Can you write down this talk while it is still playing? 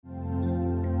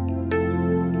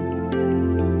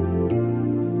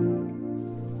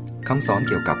คำสอนเ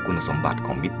กี่ยวกับคุณสมบัติข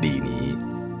องมิตรดีนี้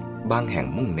บางแห่ง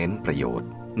มุ่งเน้นประโยชน์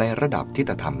ในระดับทิฏ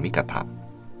ฐธรรมมิกถะ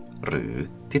หรือ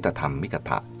ทิฏฐธรรมมิก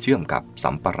ถะเชื่อมกับ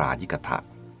สัมปรายิกถะ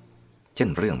เช่น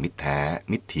เรื่องมิตรแท้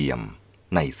มิตรเทียม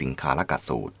ในสิงคาลก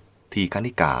สูตรทีฆ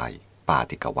นิกายปา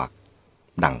ติกวรรค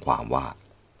ดังความว่า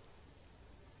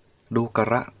ดูก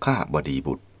ระข้าบดี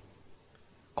บุตร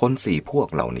คนสี่พวก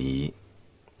เหล่านี้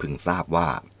พึงทราบว่า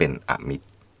เป็นอมิตร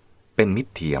เป็นมิต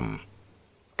รเทียม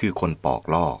คือคนปอก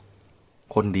ลอก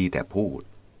คนดีแต่พูด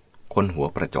คนหัว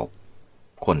ประจบ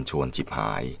คนชวนฉิบห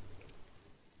าย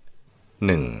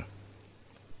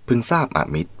 1. พึงทราบอ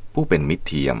มิตรผู้เป็นมิตร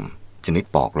เทียมชนิด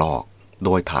ปอกลอกโด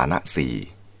ยฐานะสี่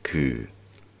คือ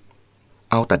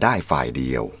เอาแต่ได้ฝ่ายเ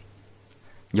ดียว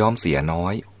ยอมเสียน้อ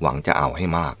ยหวังจะเอาให้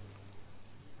มาก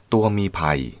ตัวมี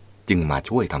ภัยจึงมา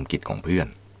ช่วยทำกิจของเพื่อน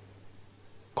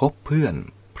คบเพื่อน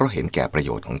เพราะเห็นแก่ประโย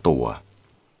ชน์ของตัว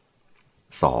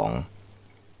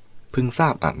 2. พึงทรา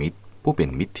บอมิตรผู้เป็น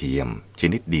มิตรเทียมช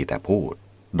นิดดีแต่พูด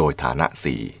โดยฐานะ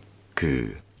สี่คือ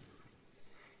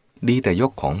ดีแต่ย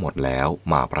กของหมดแล้ว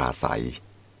มาปราศัย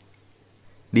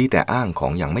ดีแต่อ้างขอ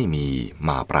งยังไม่มีม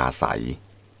าปราศัย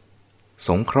ส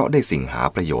งเคราะห์ได้สิ่งหา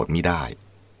ประโยชน์มิได้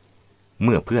เ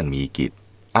มื่อเพื่อนมีกิจ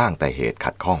อ้างแต่เหตุ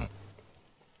ขัดข้อง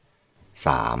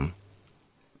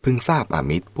 3. พึงทราบอ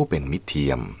มิตรผู้เป็นมิตรเที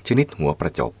ยมชนิดหัวปร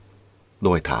ะจบโด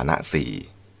ยฐานะสี่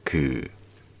คือ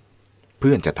เ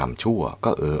พื่อนจะทำชั่ว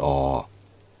ก็อ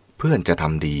เพื่อนจะท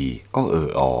ำดีก็อ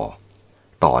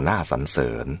ต่อหน้าสรรเส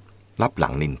ริญลับหลั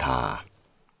งนินทา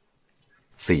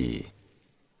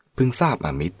 4. พึงทราบอ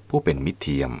มิตรผู้เป็นมิตรเ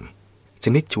ทียมช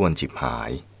นิดชวนฉิบหา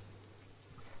ย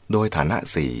โดยฐานะ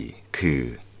สี่คือ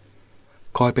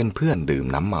คอยเป็นเพื่อนดื่ม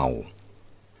น้ำเมา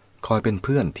คอยเป็นเ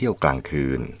พื่อนเที่ยวกลางคื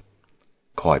น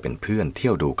คอยเป็นเพื่อนเที่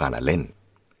ยวดูการละเล่น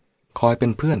คอยเป็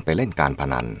นเพื่อนไปเล่นการพ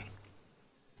นัน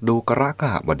ดูกระก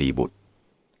หบดีบุตร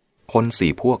คน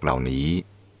สี่พวกเหล่านี้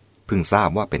พึงทราบ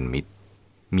ว่าเป็นมิตร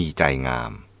มีใจงา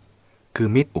มคือ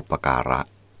มิตรอุปการะ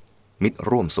มิตร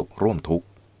ร่วมสุขร่วมทุกข์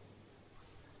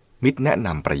มิตรแนะน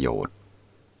ำประโยชน์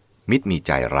มิตรมีใ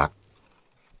จรัก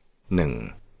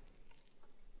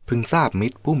 1. พึงทราบมิ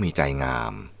ตรผู้มีใจงา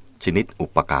มชนิดอุ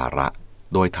ปการะ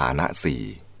โดยฐานะสี่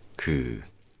คือ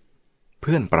เ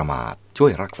พื่อนประมาทช่ว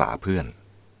ยรักษาเพื่อน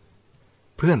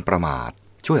เพื่อนประมาท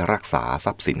ช่วยรักษาท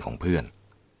รัพย์สินของเพื่อน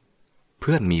เ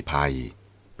พื่อนมีภัย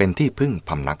เป็นที่พึ่งพ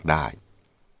ำนักได้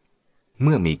เ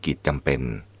มื่อมีกิจจำเป็น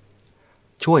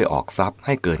ช่วยออกทรัพย์ใ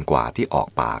ห้เกินกว่าที่ออก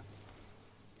ปาก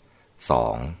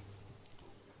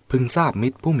 2. พึงทราบมิ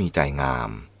ตรผู้มีใจงาม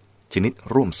ชนิด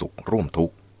ร่วมสุขร่วมทุก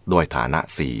ข์โดยฐานะ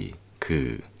สี่คือ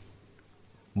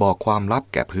บอกความลับ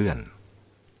แก่เพื่อน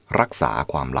รักษา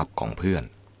ความลับของเพื่อน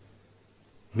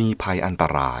มีภัยอันต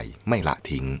รายไม่ละ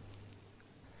ทิ้ง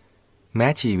แม้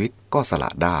ชีวิตก็สล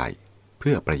ะได้เ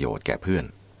พื่อประโยชน์แก่เพื่อน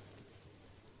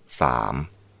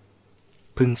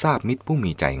 3. พึงทราบมิตรผู้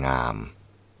มีใจงาม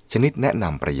ชนิดแนะน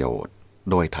ำประโยชน์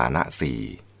โดยฐานะสี่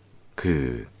คือ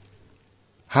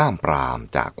ห้ามปราม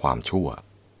จากความชั่ว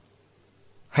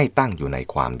ให้ตั้งอยู่ใน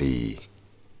ความดี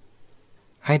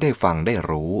ให้ได้ฟังได้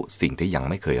รู้สิ่งที่ยัง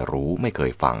ไม่เคยรู้ไม่เค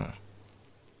ยฟัง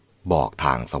บอกท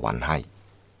างสวรรค์ให้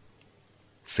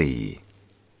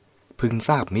 4. พึงท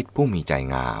ราบมิตรผู้มีใจ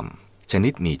งามชนิ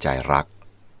ดมีใจรัก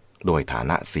โดยฐา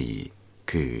นะสี่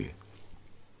คือ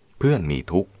เพื่อนมี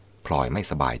ทุกข์พลอยไม่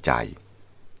สบายใจ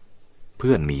เ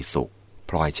พื่อนมีสุข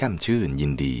พลอยแช่มชื่นยิ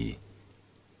นดี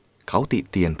เขาติ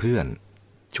เตียนเพื่อน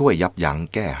ช่วยยับยั้ง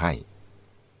แก้ให้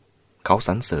เขาส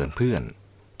รรเสริญเพื่อน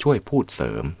ช่วยพูดเส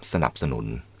ริมสนับสนุน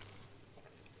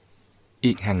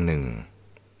อีกแห่งหนึ่ง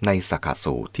ในสักข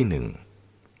สูตรที่หนึ่ง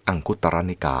อังคุตร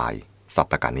นิกายสัต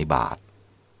ตกนิบาต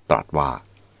ตรัสว่า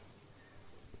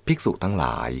ภิกษุทั้งหล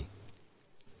าย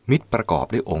มิตรประกอบ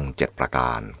ด้วยองค์7ประก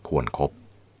ารควรครบ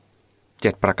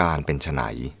7ประการเป็นไฉน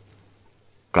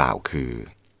กล่าวคือ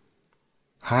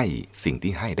ให้สิ่ง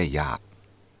ที่ให้ได้ยาก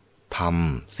ท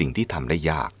ำสิ่งที่ทำได้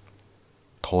ยาก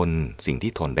ทนสิ่ง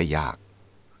ที่ทนได้ยาก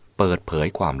เปิดเผย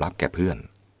ความลับแก่เพื่อน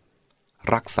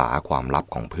รักษาความลับ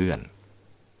ของเพื่อน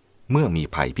เมื่อมี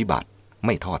ภัยพิบัติไ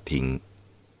ม่ทอดทิ้ง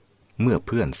เมื่อเ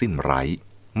พื่อนสิ้นไร้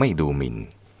ไม่ดูหมิ่น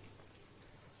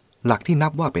หลักที่นั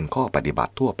บว่าเป็นข้อปฏิบั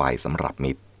ติทั่วไปสำหรับ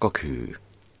มิตรก็คือ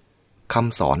ค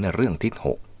ำสอนในเรื่องทิศห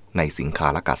กในสิงคา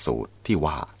ลกสูตรที่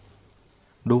ว่า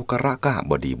ดูกระกห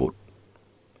บดีบุตร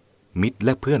มิตรแล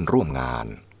ะเพื่อนร่วมงาน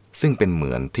ซึ่งเป็นเห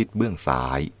มือนทิศเบื้องซ้า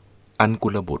ยอันกุ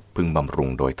ลบุตรพึงบำรุง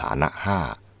โดยฐานะห้า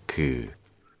คือ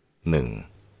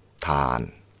 1. ทาน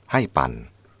ให้ปัน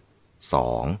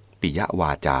 2. ปิยว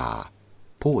าจา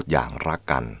พูดอย่างรัก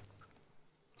กัน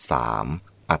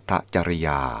 3. อัตถจริย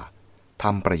าท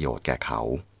ำประโยชน์แก่เขา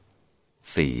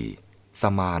 4. ส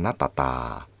มานตตา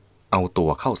เอาตั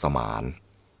วเข้าสมาน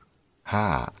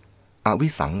 5. อวิ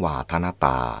สังวาทนต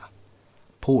า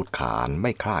พูดขานไ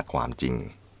ม่คลาดความจริง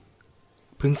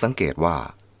พึงสังเกตว่า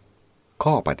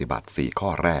ข้อปฏิบัติ4ข้อ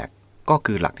แรกก็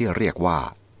คือหลักที่เรียกว่า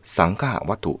สังฆะ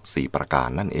วัตถุ4ประการ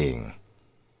นั่นเอง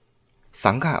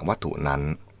สังฆะวัตถุนั้น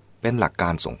เป็นหลักกา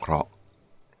รสงเคราะห์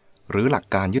หรือหลัก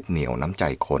การยึดเหนี่ยวน้ำใจ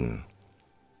คน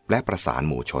และประสาน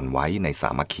หมู่ชนไว้ในสา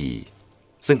มัคคี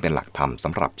ซึ่งเป็นหลักธรรมส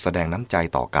ำหรับแสดงน้ำใจ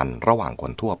ต่อกันระหว่างค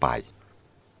นทั่วไป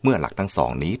เมื่อหลักทั้งสอ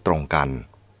งนี้ตรงกัน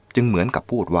จึงเหมือนกับ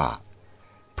พูดว่า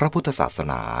พระพุทธศาส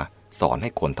นาสอนให้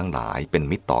คนทั้งหลายเป็น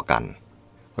มิตรต่อกัน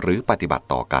หรือปฏิบัติ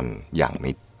ต่อกันอย่าง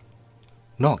มิตร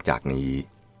นอกจากนี้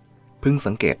พึง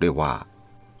สังเกตด้วยว่า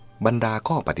บรรดา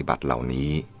ข้อปฏิบัติเหล่า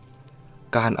นี้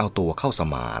การเอาตัวเข้าส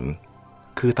มาน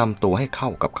คือทำตัวให้เข้า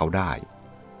กับเขาได้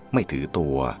ไม่ถือตั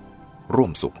วร่ว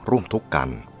มสุขร่วมทุกข์กัน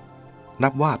นั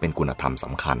บว่าเป็นคุณธรรมส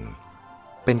ำคัญ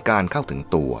เป็นการเข้าถึง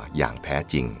ตัวอย่างแท้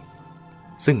จริง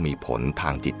ซึ่งมีผลทา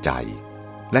งจิตใจ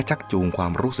และชักจูงควา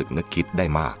มรู้สึกนึกคิดได้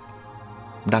มาก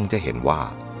ดังจะเห็นว่า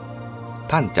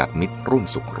ท่านจัดมิตรร่วม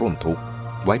สุขร่วมทุกข์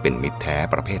ไว้เป็นมิตรแท้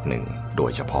ประเภทหนึ่งโด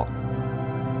ยเฉพาะ